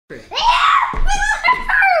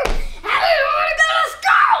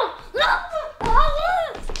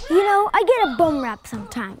You know, I get a bum rap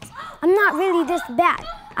sometimes. I'm not really this bad.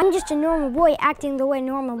 I'm just a normal boy acting the way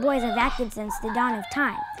normal boys have acted since the dawn of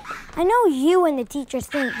time. I know you and the teachers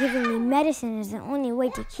think giving me medicine is the only way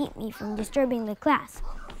to keep me from disturbing the class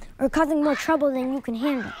or causing more trouble than you can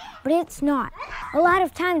handle, but it's not. A lot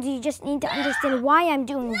of times you just need to understand why I'm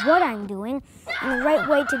doing what I'm doing and the right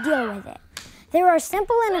way to deal with it. There are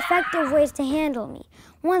simple and effective ways to handle me,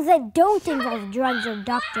 ones that don't involve drugs or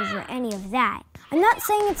doctors or any of that. I'm not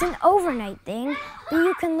saying it's an overnight thing, but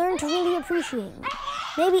you can learn to really appreciate me.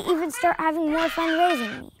 Maybe even start having more fun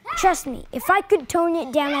raising me. Trust me, if I could tone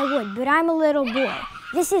it down, I would, but I'm a little boy.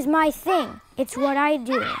 This is my thing. It's what I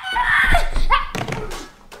do.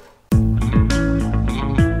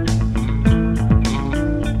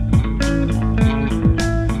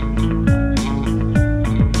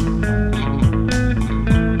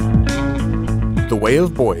 The Way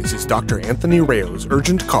of Boys is Dr. Anthony Rayo's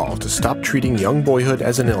urgent call to stop treating young boyhood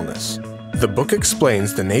as an illness. The book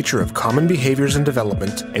explains the nature of common behaviors and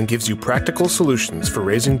development and gives you practical solutions for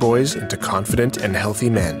raising boys into confident and healthy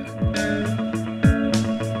men.